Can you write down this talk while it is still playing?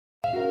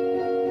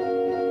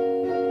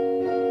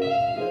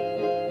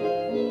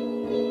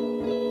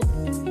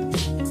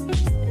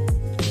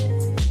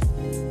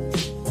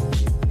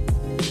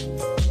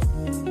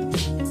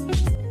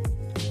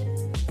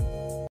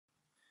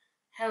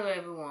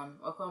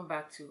welcome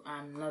back to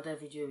another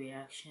video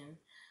reaction.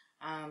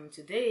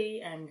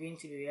 Today I'm going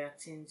to be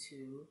reacting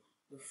to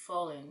the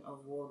falling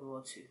of World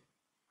War II.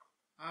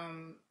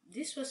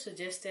 This was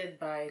suggested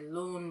by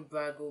Lone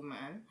Brago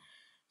Man,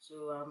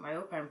 so I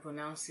hope I'm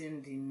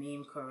pronouncing the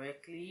name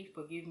correctly.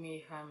 Forgive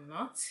me if I'm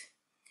not.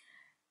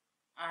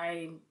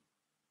 I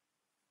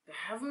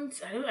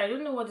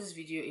don't know what this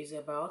video is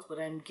about, but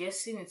I'm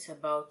guessing it's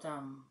about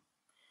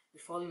the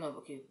falling of,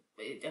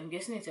 I'm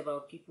guessing it's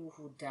about people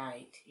who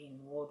died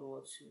in World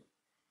War II.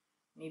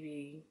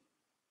 Maybe,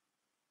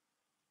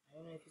 I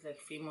don't know if it's like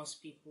famous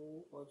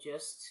people or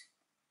just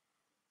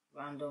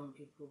random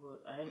people,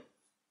 but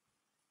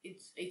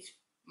it's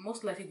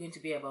most likely going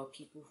to be about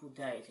people who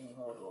died in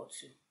World War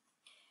II.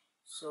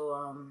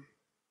 So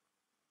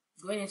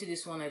going into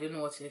this one, I don't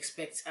know what to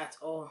expect at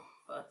all,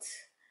 but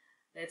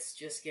let's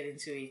just get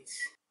into it.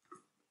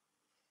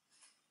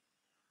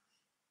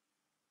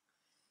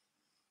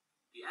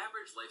 The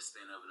average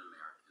lifespan of an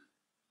American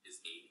is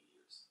 80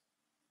 years,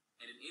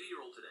 and an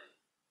 80-year-old today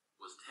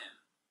was 10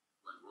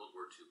 when World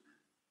War II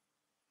ended,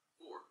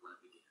 4 when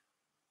it began.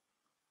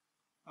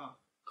 Oh.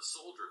 A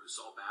soldier who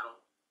saw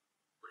battle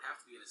would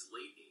have to be in his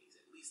late 80s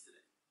at least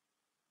today.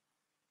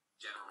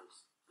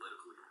 Generals,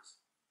 political leaders,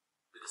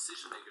 the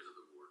decision makers of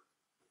the war,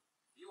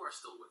 you are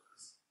still with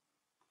us.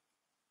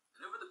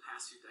 And over the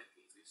past few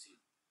decades, we've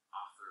seen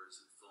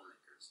authors and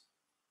filmmakers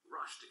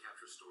rush to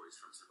capture stories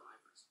from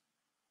survivors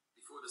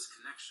before this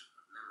connection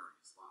of memory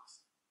is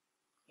lost.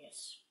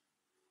 Yes.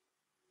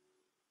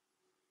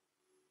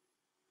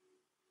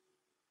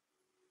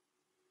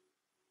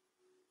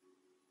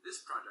 This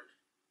project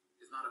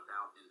is not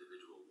about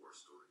individual war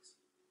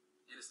stories,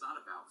 and it's not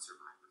about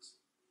survivors.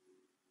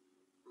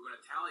 We're going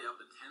to tally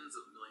up the tens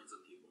of millions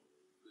of people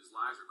whose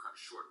lives were cut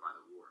short by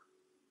the war,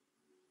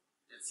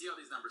 and see how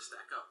these numbers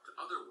stack up to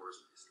other wars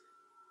in history,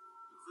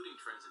 including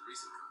trends in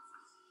recent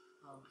conflicts.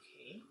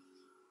 Okay.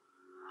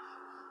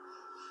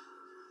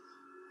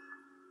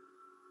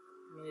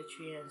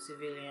 Military and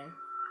civilian.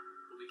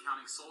 We'll be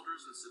counting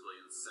soldiers and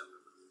civilians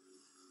separately.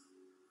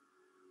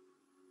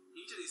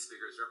 Each of these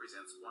figures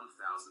represents 1,000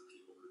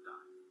 people who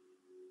died.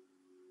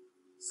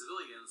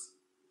 Civilians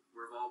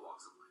were of all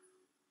walks of life,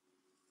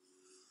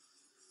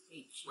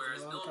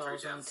 whereas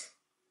military deaths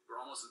were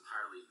almost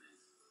entirely men.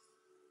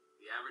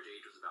 The average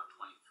age was about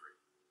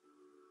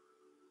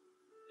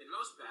 23. In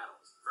most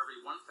battles, for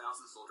every 1,000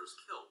 soldiers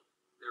killed,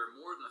 there are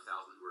more than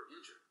 1,000 who were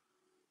injured.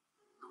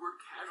 The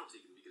word casualty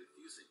can be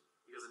confusing,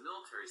 because in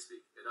military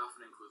speak, it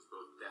often includes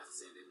both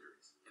deaths and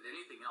injuries, and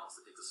anything else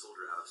that takes a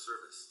soldier out of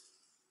service.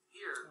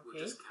 Here, we're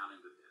just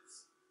counting the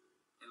deaths,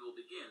 and we'll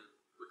begin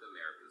with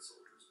American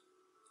soldiers.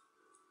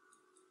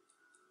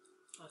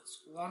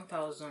 That's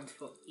 1,000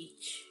 for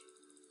each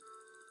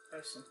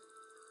person.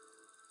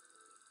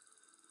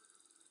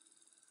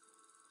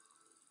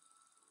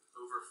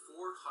 Over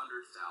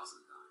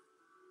 400,000 died.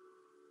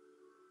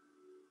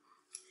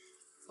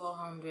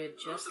 400,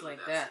 just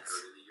like Most of the that. deaths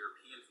occurred in the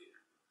European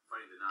theater,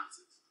 fighting the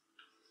Nazis.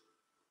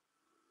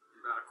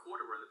 About a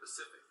quarter were in the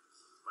Pacific,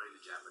 fighting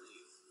the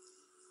Japanese.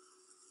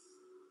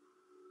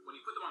 When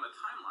you put them on the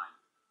timeline,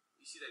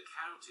 you see that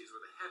casualties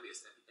were the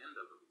heaviest at the end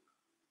of the war.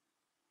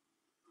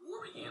 The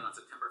war began on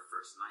September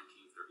 1st,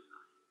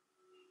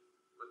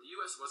 1939. But the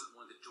U.S. wasn't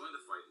willing to join the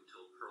fight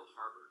until Pearl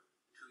Harbor,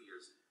 2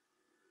 years in.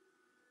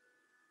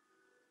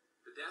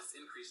 The deaths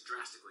increased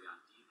drastically on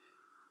D-Day,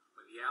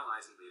 when the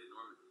Allies invaded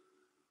Normandy.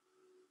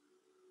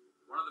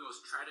 One of the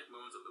most tragic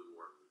moments of the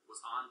war was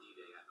on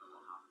D-Day at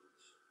Omaha,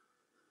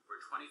 where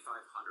 2,500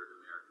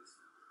 Americans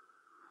fell.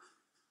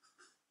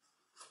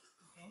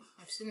 Okay,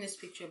 I've seen this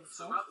picture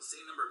So before. about the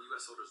same number of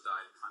U.S. soldiers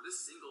died on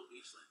this single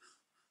beach landing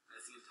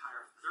as the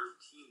entire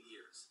 13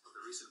 years of the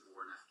recent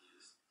war in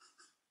Afghanistan.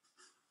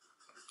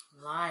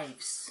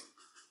 Lives.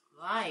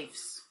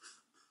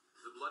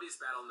 The bloodiest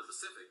battle in the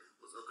Pacific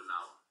was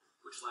Okinawa,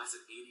 which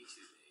lasted 82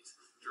 days,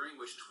 during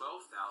which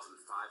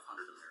 12,500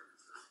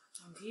 Americans died.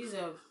 And these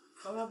are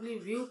probably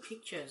real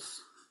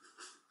pictures.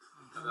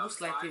 About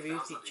Most likely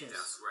real 5,000 of these pictures.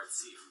 deaths were at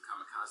sea from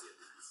kamikaze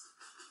attacks.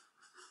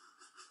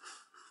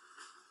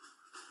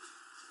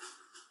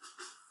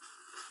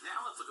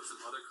 Now let's look at some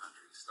other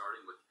countries,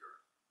 starting with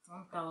Europe.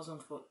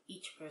 1,000 for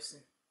each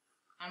person.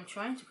 I'm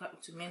trying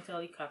to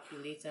mentally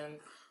calculate, and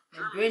my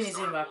Germany brain isn't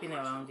started wrapping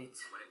World War around II it.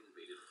 when it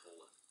invaded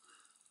Poland.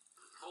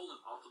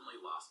 Poland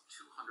ultimately lost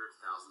 200,000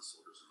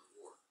 soldiers in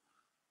the war.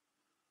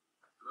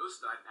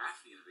 Most died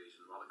after the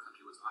invasion while the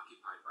country was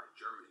occupied by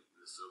Germany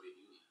and the Soviet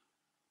Union.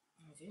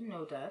 I didn't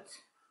know that.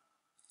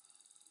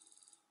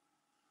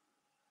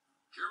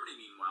 Germany,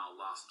 meanwhile,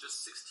 lost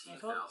just 16,000.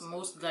 I thought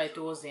most died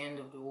towards the end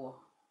of the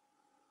war.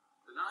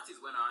 The Nazis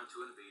went on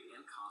to invade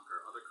and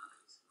conquer other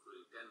countries,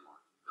 including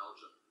Denmark,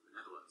 Belgium, the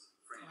Netherlands,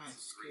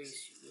 France,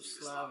 Greece,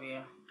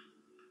 Yugoslavia.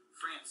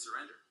 France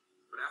surrendered,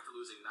 but after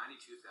losing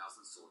 92,000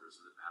 soldiers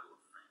in the Battle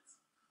of France.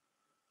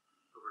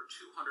 Over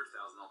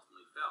 200,000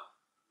 ultimately fell,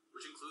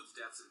 which includes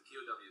deaths in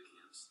POW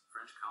camps,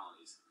 French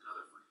colonies, and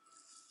other fighting.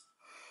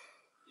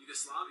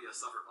 Yugoslavia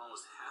suffered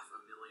almost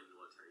 500,000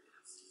 military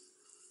deaths.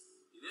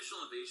 The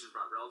initial invasion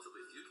brought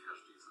relatively few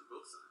casualties on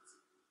both sides,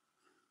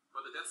 but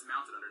but the deaths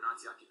mounted under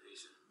Nazi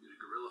occupation due to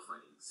guerrilla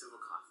fighting, civil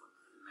conflict,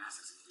 and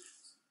mass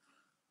executions.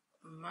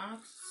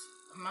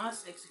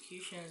 Mass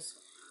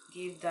executions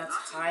gave that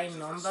Nazi high invasions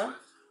were number.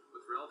 swift,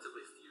 with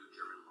relatively few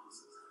German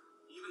losses.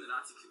 Even the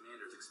Nazi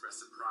commanders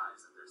expressed surprise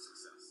at their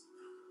success.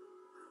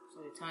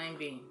 For the time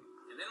being.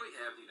 And then we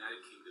have the United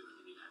Kingdom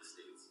and the United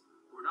States,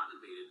 who were not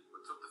invaded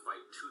but took the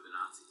fight to the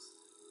Nazis.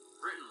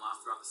 Britain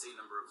lost about the same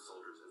number of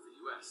soldiers as the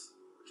US,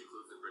 which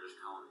includes the British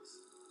colonies.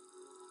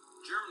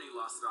 Germany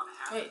lost about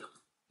half. Wait,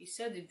 you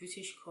said the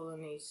British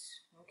colonies.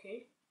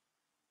 Okay.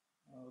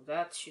 Well,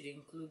 that should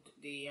include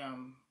the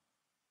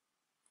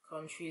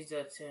countries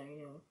that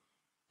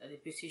that the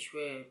British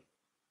were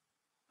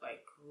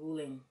like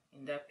ruling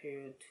in that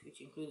period, which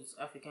includes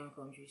African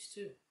countries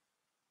too,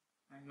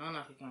 and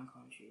non-African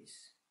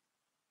countries.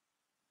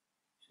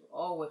 So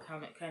all were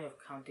kind of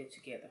counted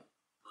together.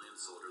 Million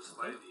soldiers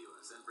fighting the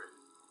US and Britain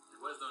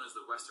in what is known as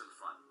the Western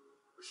Front,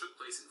 which took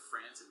place in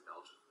France and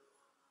Belgium.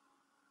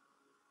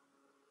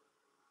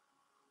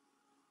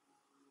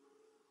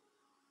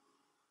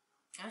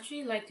 I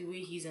actually like the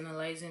way he's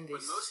analyzing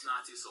this. But most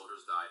Nazi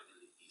soldiers died in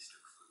the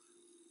Eastern Front,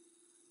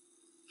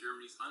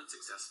 Germany's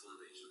unsuccessful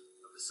invasion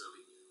of the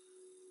Soviet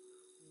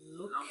Union.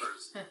 Look,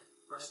 Numbers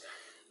are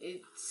staggering.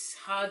 it's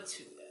hard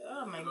to.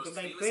 Oh my god,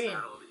 my brain.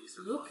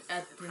 Look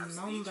at the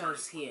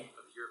numbers here.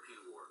 Of the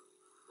European War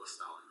was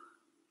Stalingrad.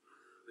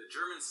 The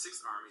German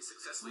Sixth Army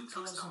successfully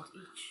took 1,000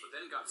 Stalingrad, each. but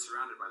then got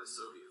surrounded by the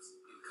Soviets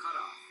and cut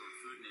off from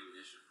food and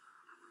ammunition.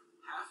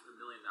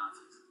 500,000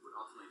 Nazis would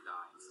ultimately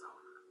die in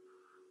Stalingrad.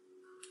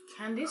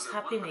 Can this Another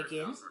happen 100,000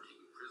 again? were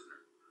taken prisoner,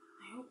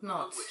 I hope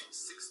not. of which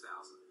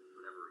 6,000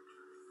 would ever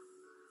return.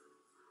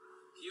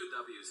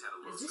 POWs had a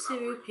low Is this a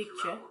real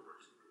picture?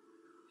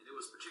 and it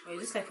was Or particularly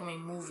is this like from a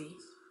movie?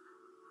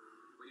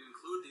 when you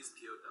include these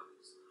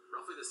POWs,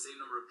 roughly the same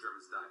number of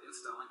Germans died in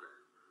Stalingrad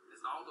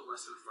as all the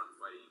Western Front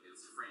fighting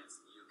against France,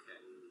 the UK,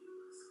 and the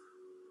US.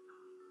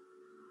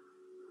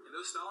 And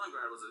though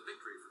Stalingrad was a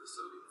victory for the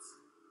Soviets,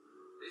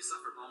 they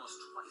suffered almost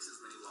twice as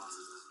many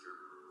losses as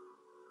Germany.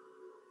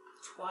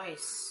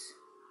 Twice.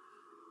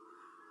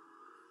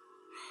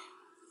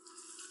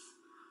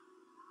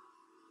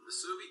 The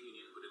Soviet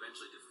Union would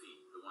eventually defeat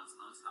the once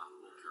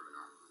unstoppable German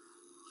army,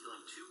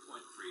 killing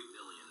 2.3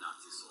 million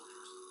Nazi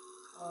soldiers.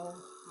 Oh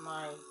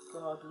my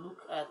god,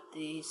 look at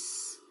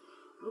this.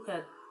 Look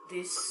at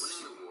this.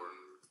 But winning the war,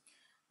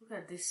 Look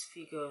at these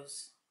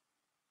figures.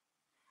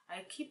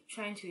 I keep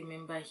trying to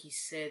remember he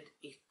said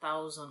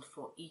 1,000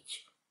 for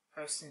each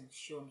person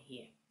shown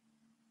here.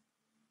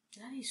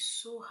 That is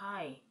so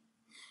high.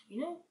 You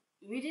know,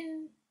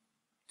 reading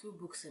 2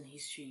 books in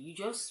history, you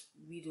just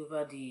read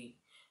over the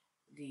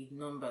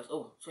numbers.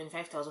 Oh,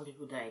 25,000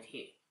 people died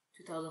here.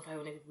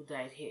 2,500 people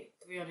died here.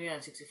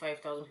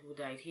 365,000 people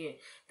died here.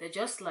 They're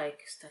just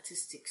like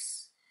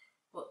statistics.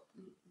 But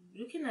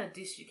looking at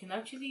this, you can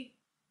actually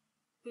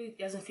put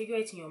it as a figure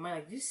it in your mind.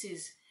 Like, this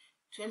is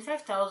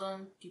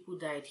 25,000 people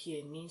died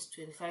here means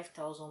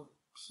 25,000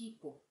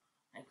 people,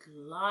 like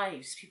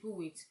lives, people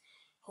with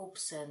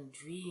hopes and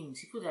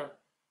dreams, people that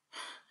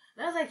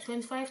that's like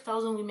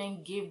 25,000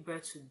 women gave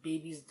birth to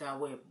babies that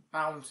were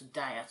bound to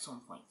die at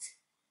some point.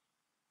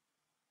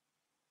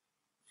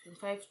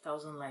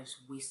 25,000 lives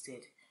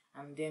wasted.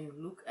 And then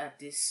look at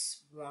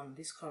this one,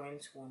 this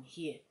current one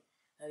here,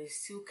 that is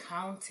still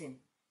counting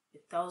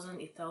 1,000,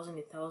 1,000,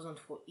 1,000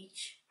 for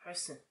each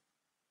person.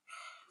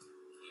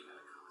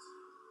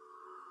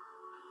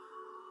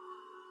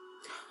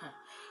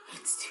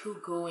 It's still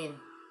going.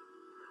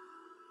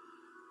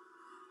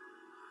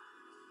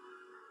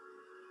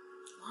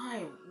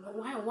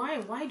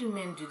 Why do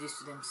men do this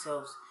to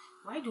themselves?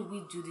 Why do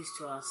we do this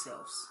to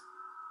ourselves?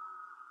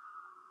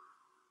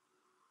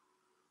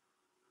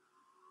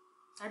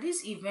 Are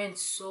these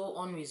events so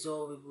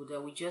unresolvable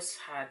that we just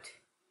had?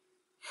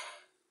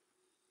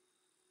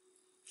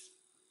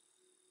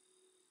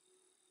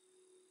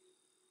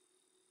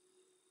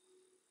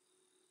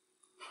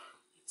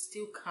 It's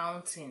still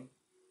counting.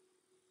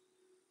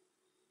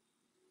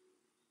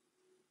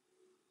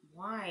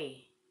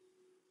 Why?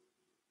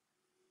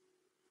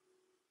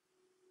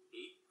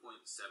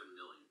 8.7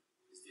 million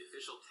is the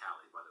official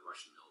tally by the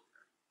Russian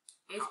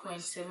military.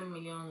 8.7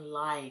 million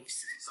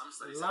lives. Some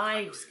studies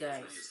Lives, have calculated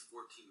guys. as many as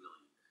 14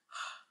 million.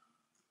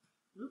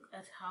 Look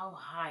at how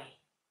high.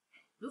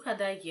 Look at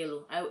that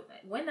yellow.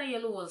 When that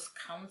yellow was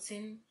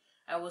counting,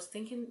 I was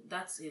thinking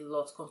that's a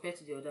lot compared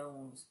to the other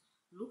ones.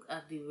 Look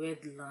at the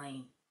red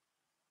line.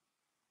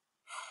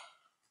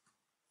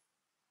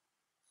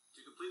 To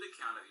complete the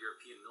count of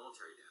European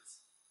military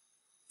deaths,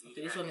 Okay,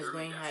 this one is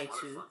going high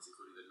too.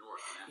 including the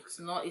North and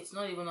Africa, It's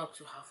not even up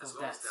to half as of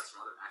well that. as deaths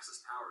from other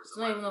Axis powers. It's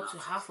not even up to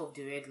half of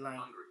the red line.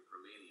 Hungary,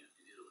 Romania,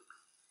 and Italy.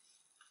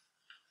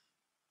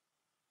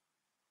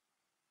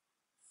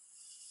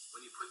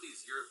 When you put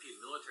these European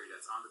military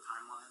deaths on the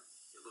timeline,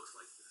 it looks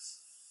like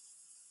this.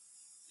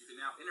 You can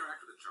now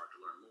interact with the chart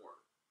to learn more.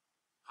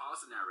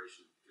 Pause the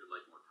narration if you'd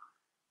like more time.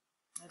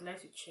 I'd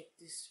like to check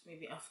this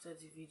maybe after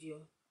the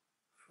video.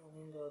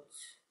 Falling.io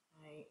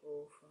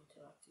for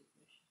interactive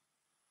version.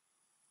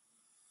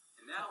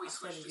 And now we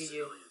After switch the to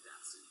video. civilian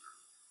deaths in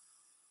Europe.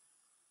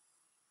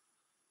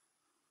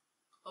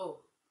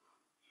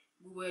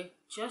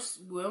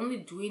 we're only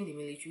doing the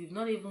military. We've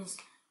not even,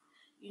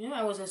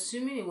 I was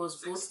assuming it was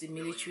both the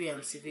military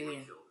and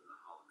civilian.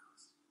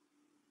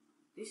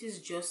 This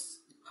is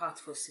just the part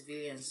for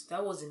civilians.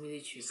 That was the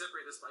military. You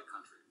separate this by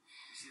country,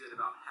 you see that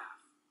about half,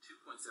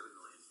 2.7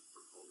 million,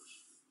 were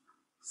Polish.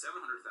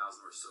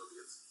 700,000 were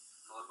Soviets,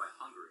 followed by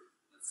Hungary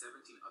and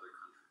 17 other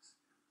countries.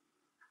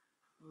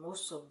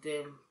 Most of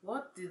them.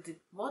 What did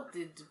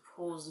the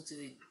Poles do to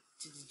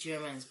the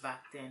Germans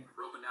back then?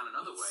 Broken down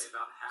another way,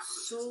 about half of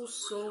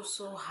the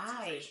so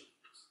high.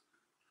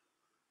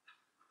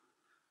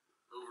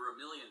 Over 1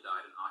 million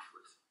died in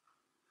Auschwitz.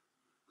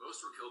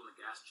 Most were killed in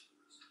the gas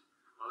chambers.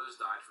 Others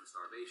died from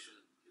starvation,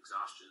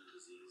 exhaustion,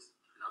 disease,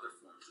 and other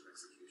forms of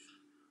execution.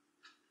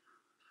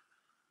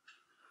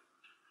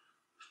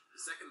 The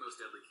second most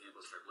deadly camp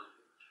was Treblinka,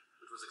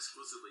 which was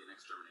exclusively an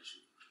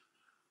extermination camp,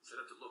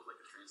 set up to look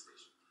like a train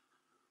station.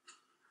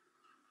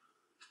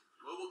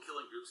 Mobile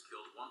killing groups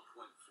killed 1.4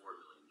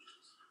 million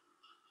Jews.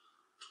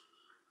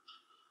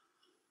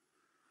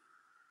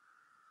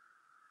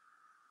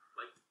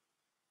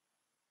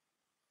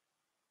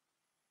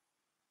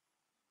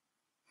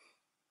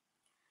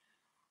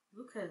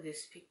 Look at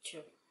this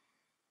picture.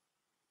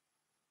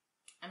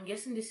 I'm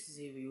guessing this is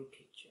a real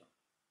picture.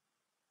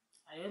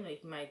 I don't know,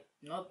 it might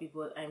not be,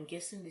 but I'm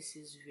guessing this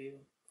is real.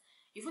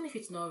 Even if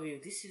it's not real,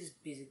 this is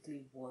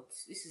basically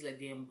this is like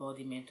the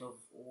embodiment of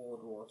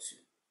World War II.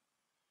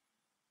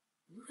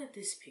 Look at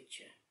this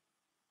picture.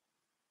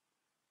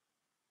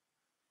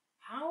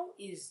 How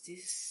is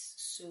this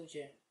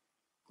soldier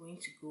going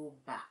to go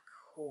back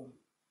home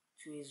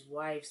to his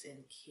wives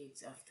and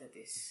kids after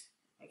this?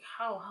 Like,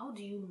 how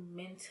do you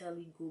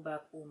mentally go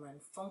back home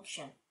and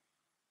function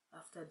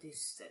after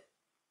this?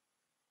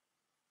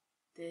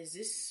 There's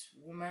this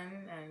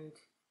woman, and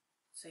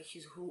it's like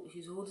he's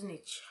holding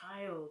a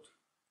child.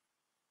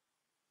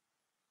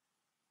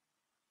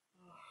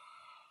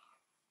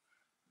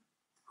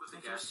 With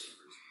the gas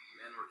chambers,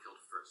 men were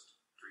killed first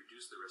to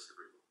reduce the risk of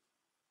revolt.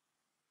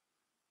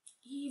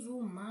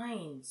 Evil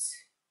minds.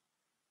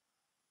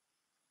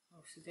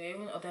 Oh, so there are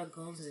even other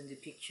guns in the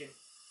picture.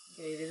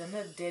 Okay, there's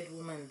another dead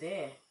woman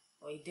there,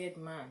 or a dead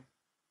man.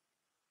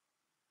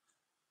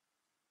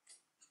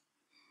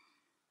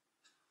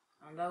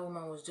 And that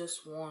woman was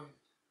just one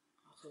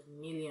out of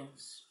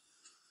millions.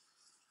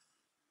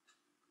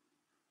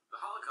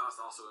 The Holocaust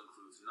also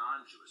includes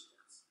non-Jewish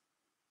deaths.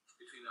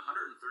 Between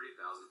 130,000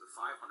 to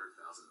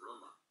 500,000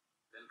 Roma,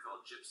 then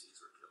called Gypsies,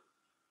 were killed.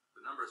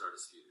 The numbers are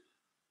disputed.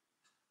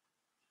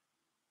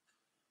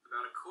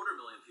 About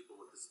 250,000 people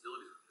with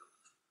disabilities were killed.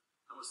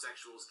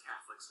 Homosexuals,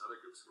 Catholics, and other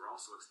groups were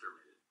also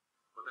exterminated,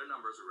 but their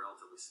numbers were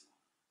relatively small.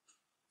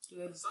 They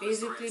were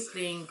basically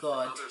playing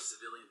God.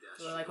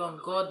 They were like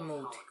on God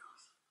mode.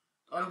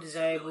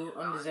 Undesirable,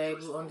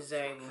 undesirable,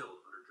 undesirable.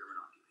 Killed under German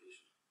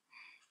occupation.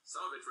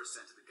 Some of which were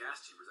sent to the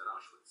gas chambers at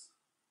Auschwitz.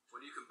 When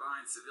you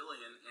combine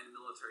civilian and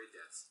military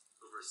deaths,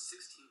 over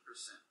 16%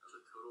 of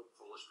the total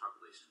Polish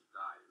population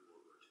died in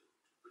World War II,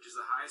 which is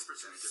the highest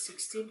percentage of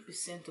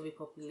 16% of the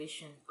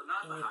population but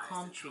not in the a highest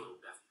country. in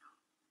total death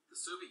count. The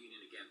Soviet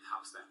Union again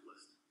tops that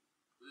list,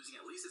 losing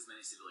at least as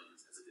many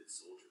civilians as it did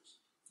soldiers.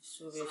 The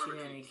Soviet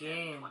Union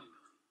again.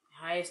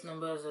 Highest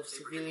numbers of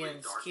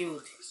civilians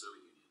killed. The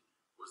Soviet Union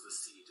was the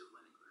siege of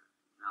Leningrad,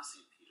 now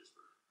St.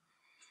 Petersburg.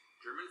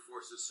 German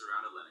forces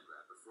surrounded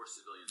Leningrad before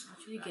civilians. I'm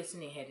actually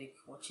getting a headache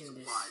watching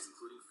this. Supplies,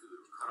 including food,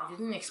 were cut I off.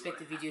 didn't expect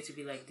the video to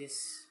be like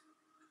this.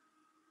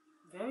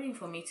 Very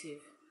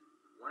informative.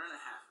 1.5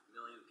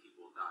 million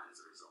people died as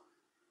a result,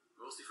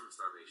 mostly from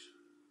starvation,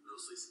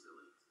 mostly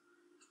civilians.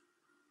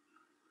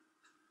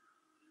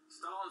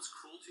 Stalin's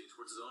cruelty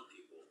towards his own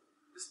people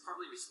is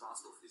partly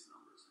responsible for these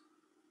numbers.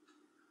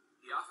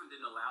 He often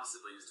didn't allow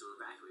civilians to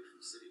evacuate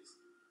from cities,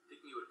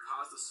 thinking it would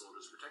cause the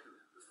soldiers protecting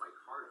them to fight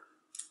harder.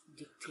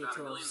 About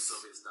 1 million Dictators.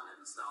 Soviets died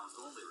in Stalin's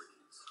own labor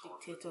camps.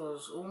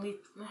 Dictators only.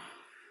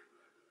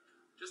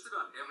 Just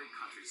about every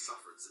country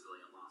suffered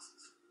civilian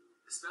losses,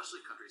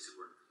 especially countries who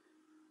weren't.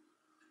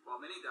 While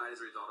many died as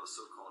a result of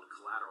so-called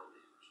collateral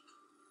damage,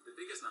 the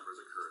biggest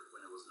numbers occurred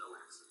when it was no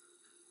accident.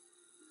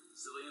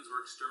 Civilians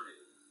were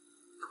exterminated,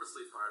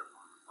 purposely fired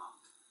upon or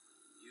bombed,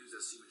 used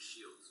as human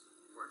shields,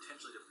 or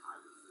intentionally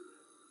deprived of food.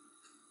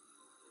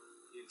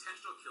 The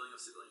intentional killing of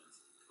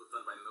civilians was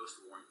done by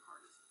most warring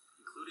parties,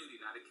 including the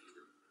United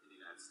Kingdom and the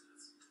United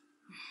States.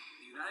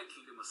 The United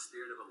Kingdom was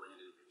spared of a land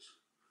invasion,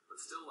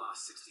 but still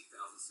lost 60,000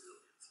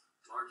 civilians,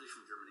 largely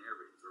from German air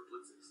raids or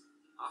blitzes,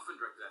 often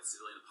directed at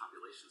civilian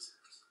population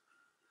centers.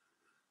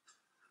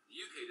 The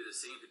UK did the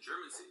same to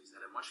German cities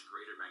at a much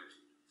greater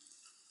magnitude,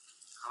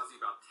 causing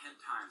about 10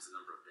 times the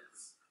number of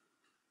deaths.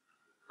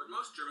 But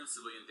most German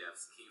civilian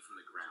deaths came from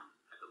the ground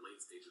at the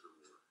late stage of the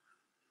war.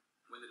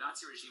 When the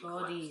Nazi regime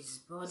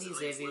collapsed, bodies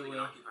civilians living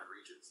in everywhere. occupied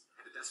regions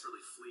had to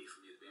desperately flee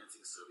from the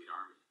advancing Soviet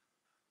army.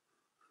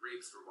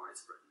 Rapes were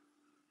widespread,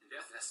 and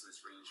death estimates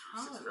ranged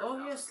from 600,000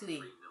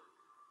 Obviously. to 3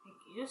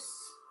 million.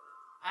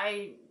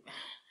 I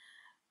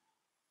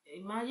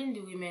imagine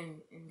the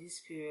women in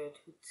this period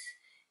with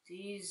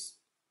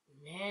these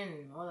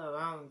men all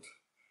around.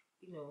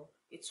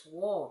 It's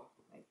war.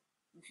 Like,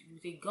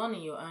 with a gun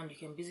in your hand, you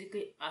can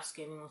basically ask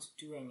anyone to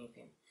do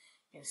anything.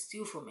 You can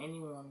steal from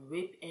anyone,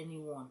 rape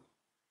anyone.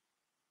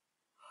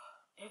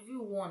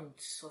 Everyone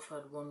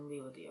suffered one way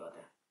or the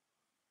other.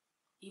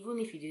 Even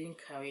if you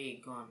didn't carry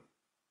a gun.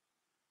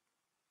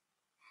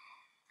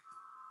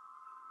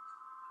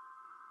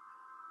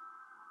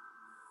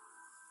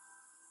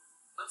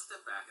 Let's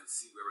step back and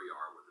see where we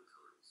are with the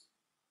totals.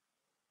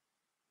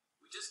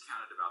 We just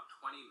counted about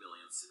 20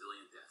 million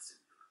civilian deaths in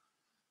Europe.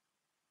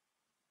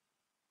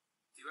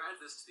 If you add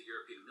this to the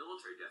European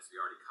military deaths we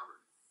already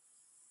covered,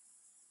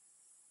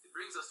 it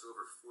brings us to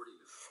over 40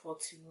 million.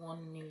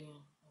 41 million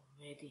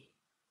already.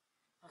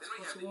 That's Then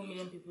we have 41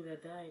 million people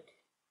that died.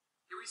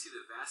 Here we see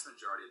the vast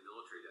majority of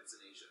military deaths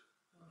in Asia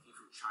came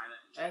from China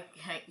and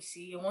Japan. You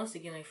see, once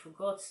again, I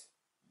forgot.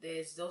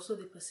 There's also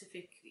the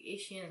Pacific, the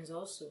Asians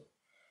also.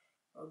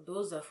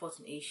 Those that fought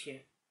in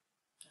Asia.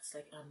 That's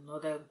like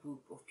another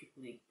group of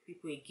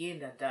people again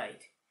that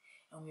died.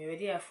 And we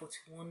already have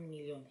 41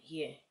 million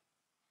here.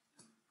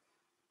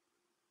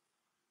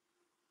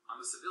 On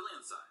the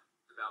civilian side,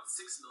 about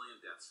 6 million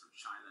deaths from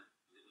China,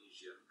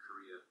 Indonesia,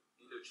 Korea,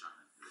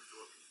 Indochina, and the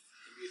Philippines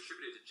can be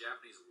attributed to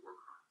Japanese war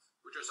crimes,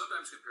 which are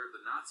sometimes compared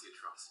to the Nazi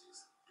atrocities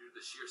due to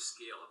the sheer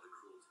scale of the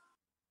cruelty.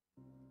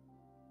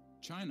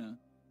 China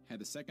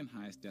had the second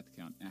highest death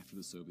count after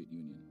the Soviet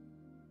Union.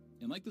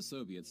 And like the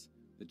Soviets,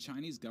 the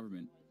Chinese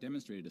government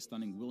demonstrated a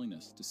stunning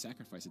willingness to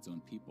sacrifice its own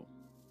people.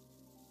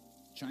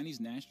 Chinese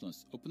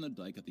nationalists opened the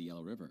dike at the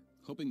Yellow River,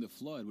 hoping the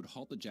flood would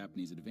halt the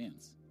Japanese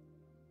advance.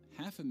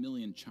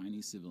 500,000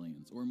 Chinese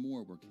civilians or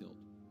more were killed,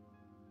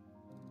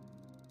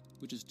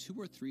 which is 2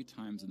 or 3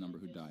 times the number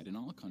who died in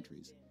all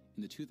countries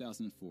in the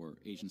 2004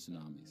 Asian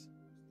tsunamis.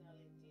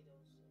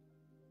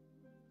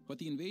 But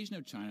the invasion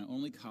of China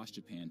only cost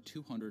Japan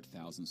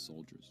 200,000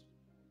 soldiers.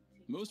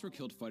 Most were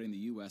killed fighting the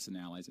US and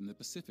allies in the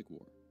Pacific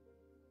War.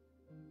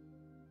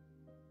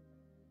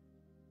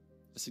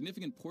 A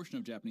significant portion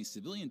of Japanese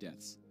civilian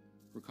deaths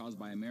were caused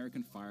by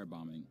American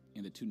firebombing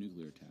and the 2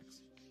 nuclear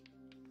attacks.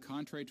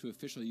 Contrary to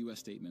official US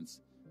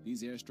statements,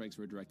 these airstrikes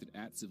were directed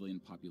at civilian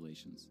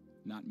populations,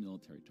 not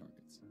military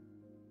targets.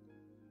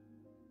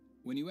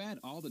 When you add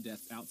all the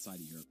deaths outside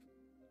of Europe,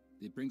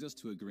 it brings us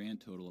to a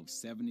grand total of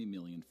 70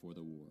 million for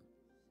the war,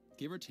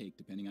 give or take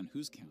depending on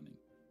who's counting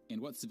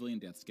and what civilian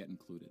deaths get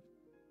included.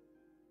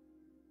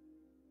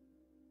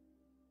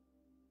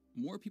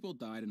 More people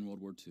died in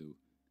World War II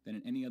than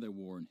in any other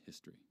war in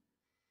history.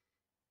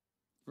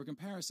 For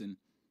comparison,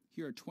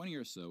 here are 20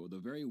 or so of the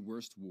very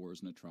worst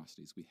wars and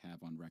atrocities we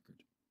have on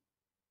record.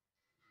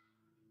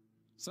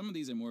 Some of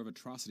these are more of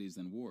atrocities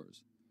than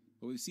wars,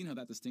 but we've seen how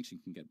that distinction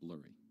can get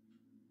blurry.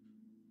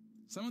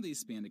 Some of these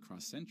spanned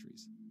across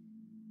centuries.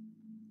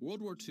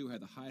 World War II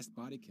had the highest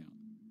body count,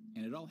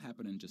 and it all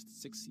happened in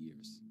just 6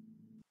 years.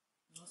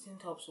 Nothing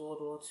tops World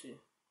War II.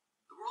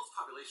 The world's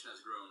population has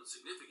grown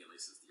significantly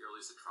since the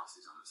earliest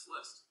atrocities on this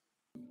list.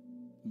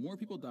 More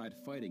people died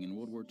fighting in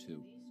World War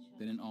II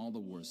than in all the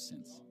wars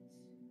since.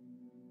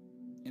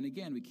 And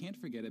again, we can't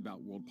forget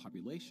about world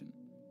population,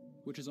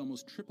 which has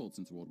almost tripled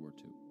since World War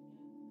II.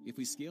 If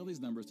we scale these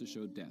numbers to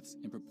show deaths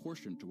in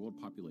proportion to world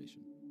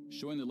population,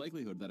 showing the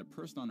likelihood that a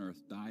person on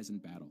Earth dies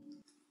in battle,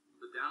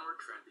 the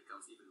downward trend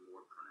becomes even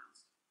more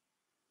pronounced.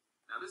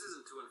 Now, this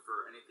isn't to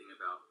infer anything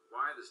about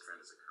why this trend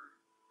is occurring.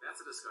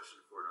 That's a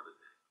discussion for another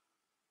day.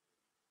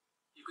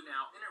 You can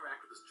now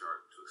interact with this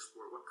chart to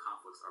explore what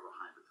conflicts are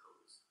behind the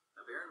totals.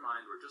 Now, bear in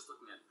mind, we're just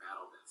looking at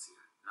battle deaths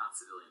here, not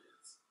civilian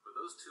deaths, but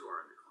those too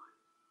are in decline.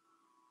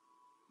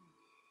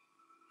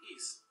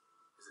 Peace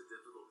is a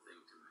difficult thing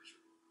to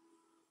measure.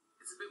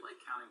 It's a bit like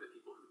counting the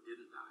people who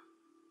didn't die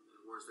in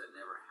wars that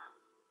never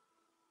happened.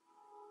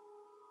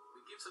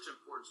 We give such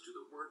importance to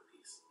the word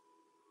peace,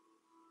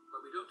 but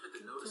we don't tend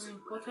to notice it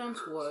when it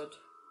occurs word.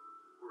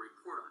 or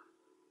report on it.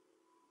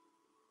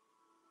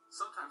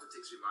 Sometimes it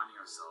takes reminding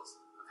ourselves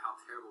of how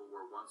terrible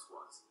war once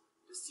was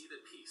to see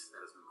the peace that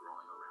has been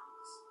growing around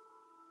us.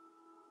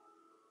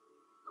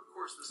 Of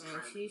course, this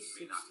trend may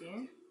not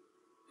continue,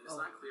 and it's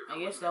not clear how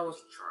I guess looking that at was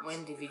these charts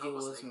when the will video help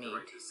us was make the made.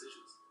 right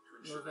decisions to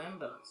ensure that it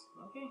November. does.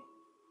 Okay.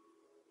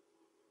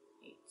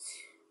 8.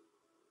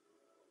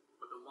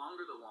 But the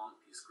longer the long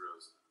piece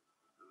grows,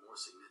 the more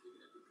significant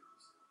it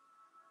becomes.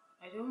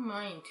 I don't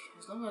mind,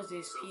 as long as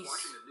there's So if peace.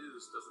 watching the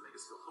news doesn't make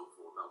us feel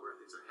hopeful about where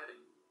things are heading,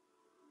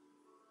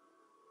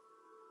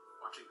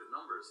 watching the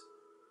numbers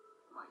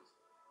might.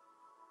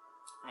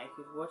 I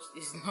could watch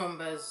these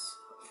numbers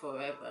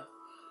forever,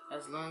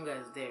 as long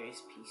as there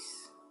is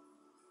peace.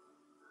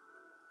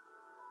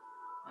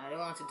 I don't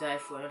want to die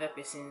for another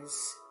person's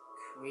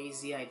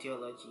crazy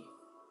ideology.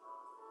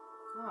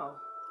 Wow.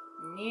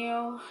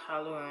 Neil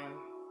Halloran.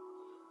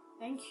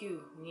 Thank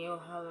you, Neil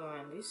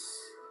Halloran. This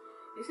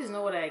is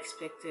not what I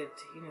expected,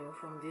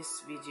 from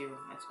this video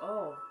at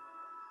all.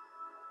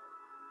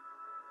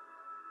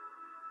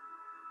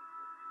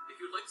 If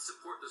you'd like to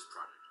support this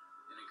project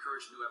and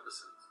encourage new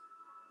episodes,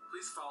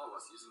 please follow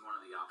us using one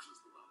of the options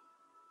below.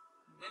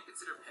 And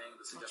consider paying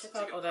the I'll suggested check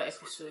out ticket other price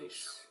for today's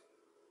show.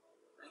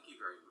 episodes. Thank you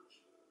very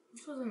much.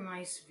 This was a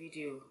nice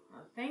video.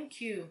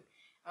 Thank you.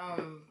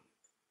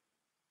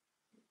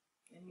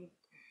 Let me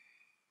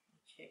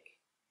check.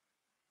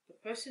 The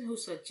person who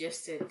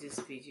suggested this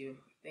video,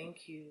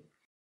 thank you,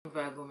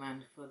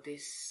 Vagoman, for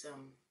this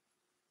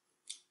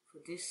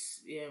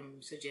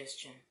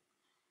suggestion.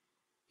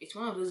 It's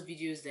one of those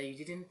videos that you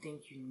didn't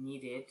think you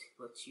needed,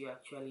 but you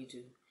actually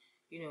do.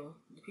 You know,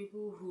 the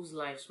people whose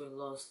lives were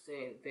lost,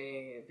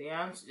 they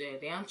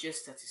aren't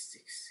just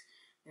statistics.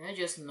 They're not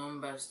just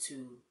numbers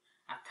to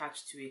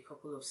attach to a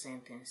couple of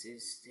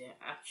sentences. They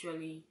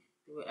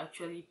were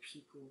actually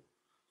people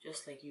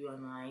just like you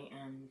and I,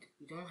 and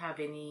we don't have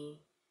any.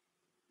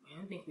 I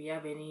don't think we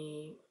have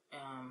any.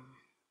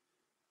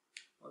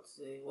 What's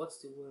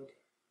the word?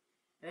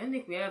 I don't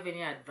think we have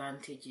any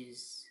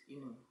advantages.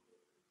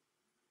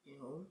 You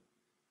know,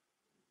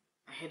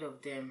 ahead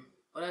of them,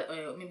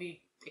 or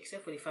maybe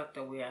except for the fact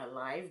that we are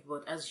alive.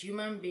 But as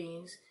human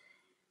beings,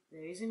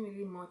 there isn't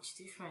really much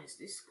difference.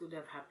 This could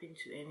have happened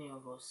to any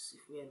of us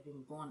if we had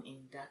been born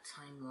in that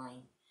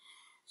timeline.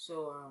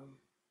 So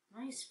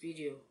nice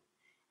video,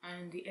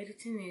 and the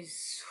editing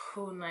is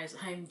so nice.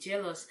 I'm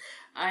jealous.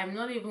 I'm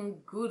not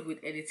even good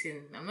with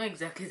editing. I'm not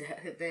exactly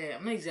there.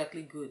 I'm not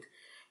exactly good,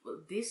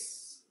 but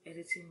this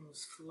editing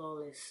was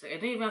flawless. Like, I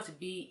don't even have to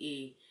be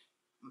a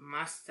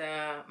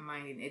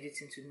mastermind in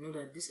editing to know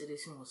that this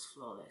editing was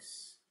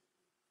flawless.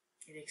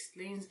 It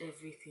explains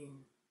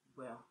everything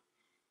well.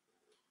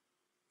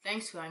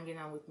 Thanks for hanging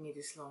out with me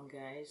this long,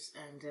 guys,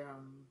 and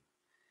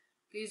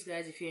please,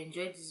 guys, if you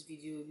enjoyed this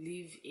video,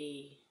 leave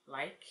a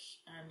like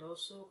and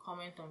also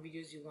comment on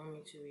videos you want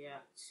me to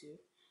react to,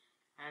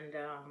 and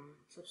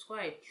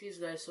subscribe. Please,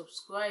 guys,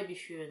 subscribe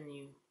if you're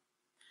new,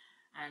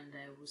 and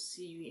I will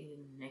see you in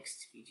the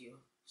next video.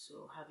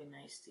 So have a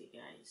nice day,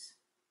 guys.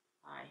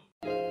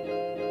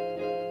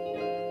 Bye.